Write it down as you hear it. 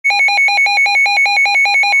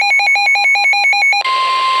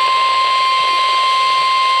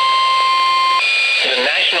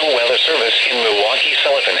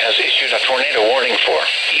issued a tornado warning for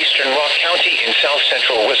eastern Rock County in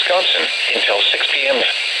south-central Wisconsin until 6 p.m.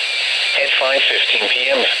 At 5:15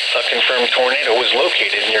 p.m., a confirmed tornado was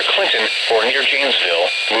located near Clinton or near Janesville,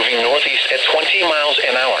 moving northeast at 20 miles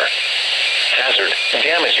an hour. Hazard,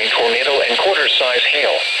 damaging tornado and quarter-size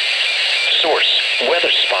hail. Source,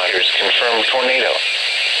 weather spotters confirmed tornado.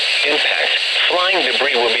 Impact, flying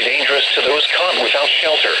debris will be dangerous to those caught without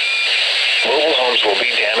shelter. Mobile homes will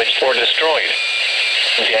be damaged or destroyed.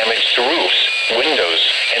 Damage to roofs, windows,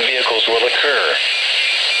 and vehicles will occur.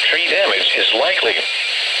 Tree damage is likely.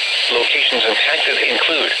 Locations impacted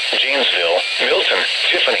include Janesville, Milton,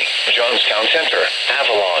 Tiffany, Johnstown Center,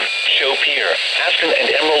 Avalon, Show Pier, Afton, and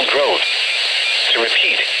Emerald Grove. To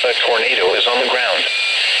repeat, a tornado is on the ground.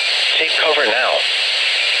 Take cover now.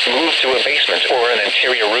 Move to a basement or an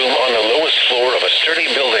interior room on the lowest floor of a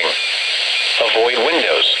sturdy building. Avoid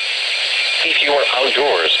windows. If you are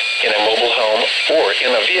outdoors, in a mobile home, or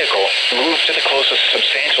in a vehicle, move to the closest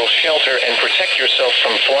substantial shelter and protect yourself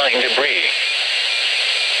from flying debris.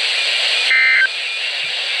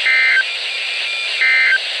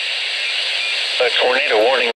 A tornado warning